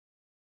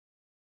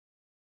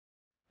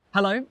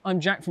Hello, I'm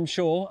Jack from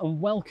Shure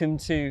and welcome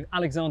to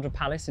Alexandra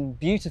Palace in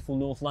beautiful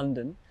North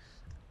London.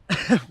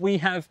 We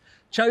have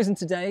chosen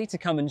today to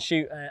come and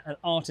shoot an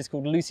artist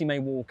called Lucy May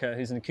Walker,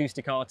 who's an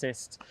acoustic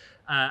artist,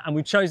 and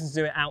we've chosen to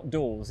do it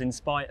outdoors in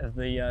spite of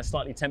the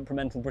slightly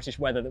temperamental British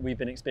weather that we've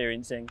been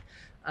experiencing.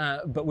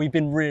 But we've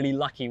been really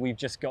lucky. We've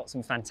just got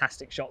some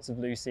fantastic shots of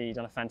Lucy,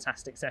 done a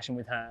fantastic session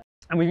with her,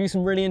 and we've used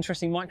some really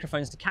interesting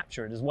microphones to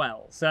capture it as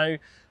well. So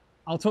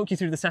I'll talk you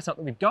through the setup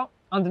that we've got.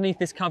 Underneath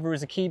this cover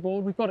is a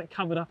keyboard. We've got it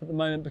covered up at the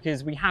moment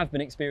because we have been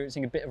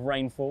experiencing a bit of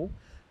rainfall.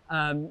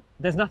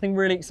 There's nothing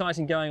really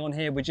exciting going on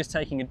here. We're just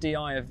taking a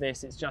DI of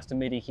this. It's just a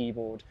MIDI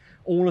keyboard.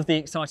 All of the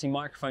exciting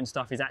microphone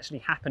stuff is actually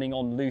happening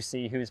on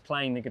Lucy, who is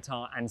playing the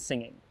guitar and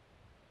singing.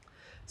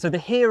 So the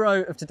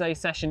hero of today's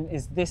session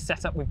is this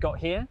setup we've got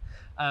here.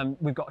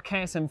 We've got a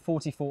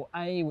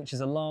KSM-44A, which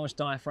is a large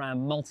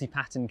diaphragm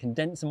multi-pattern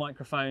condenser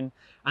microphone.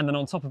 And then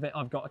on top of it,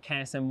 I've got a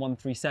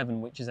KSM-137,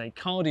 which is a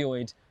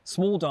cardioid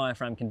small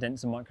diaphragm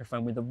condenser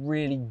microphone with a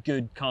really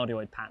good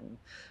cardioid pattern.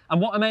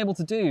 And what I'm able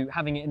to do,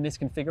 having it in this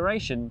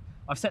configuration,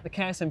 I've set the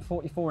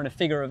KSM-44 in a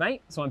figure of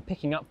 8, so I'm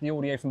picking up the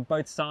audio from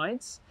both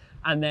sides.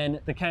 And then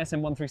the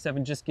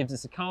KSM-137 just gives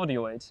us a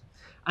cardioid.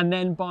 And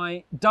then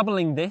by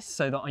doubling this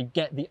so that I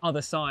get the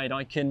other side,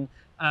 I can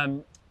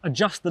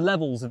adjust the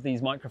levels of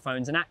these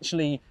microphones and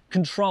actually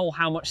control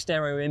how much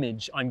stereo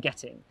image I'm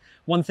getting.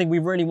 One thing we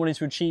really wanted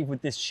to achieve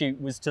with this shoot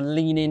was to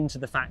lean into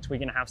the fact we're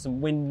going to have some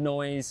wind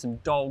noise, some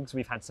dogs,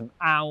 we've had some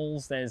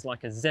owls, there's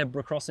like a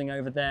zebra crossing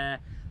over there,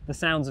 the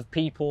sounds of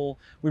people.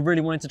 We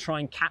really wanted to try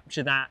and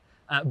capture that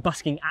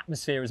busking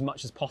atmosphere as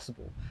much as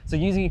possible. So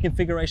using a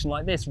configuration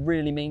like this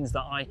really means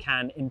that I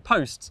can, in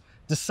post,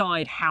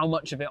 decide how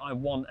much of it I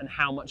want and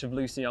how much of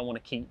Lucy I want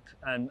to keep,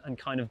 and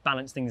kind of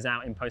balance things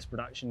out in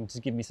post-production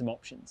to give me some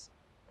options.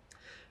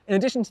 In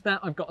addition to that,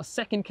 I've got a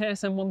second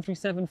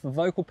KSM-137 for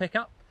vocal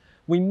pickup.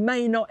 We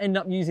may not end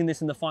up using this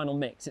in the final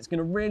mix. It's going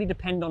to really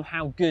depend on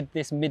how good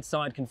this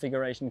mid-side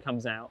configuration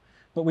comes out.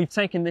 But we've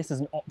taken this as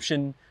an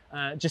option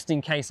just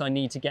in case I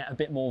need to get a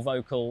bit more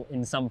vocal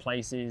in some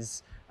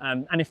places.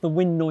 And if the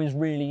wind noise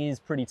really is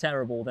pretty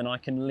terrible, then I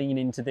can lean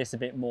into this a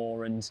bit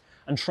more and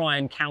try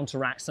and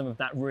counteract some of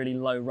that really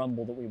low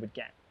rumble that we would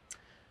get.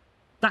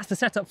 That's the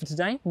setup for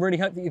today. Really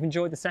hope that you've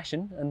enjoyed the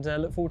session and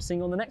look forward to seeing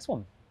you on the next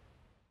one.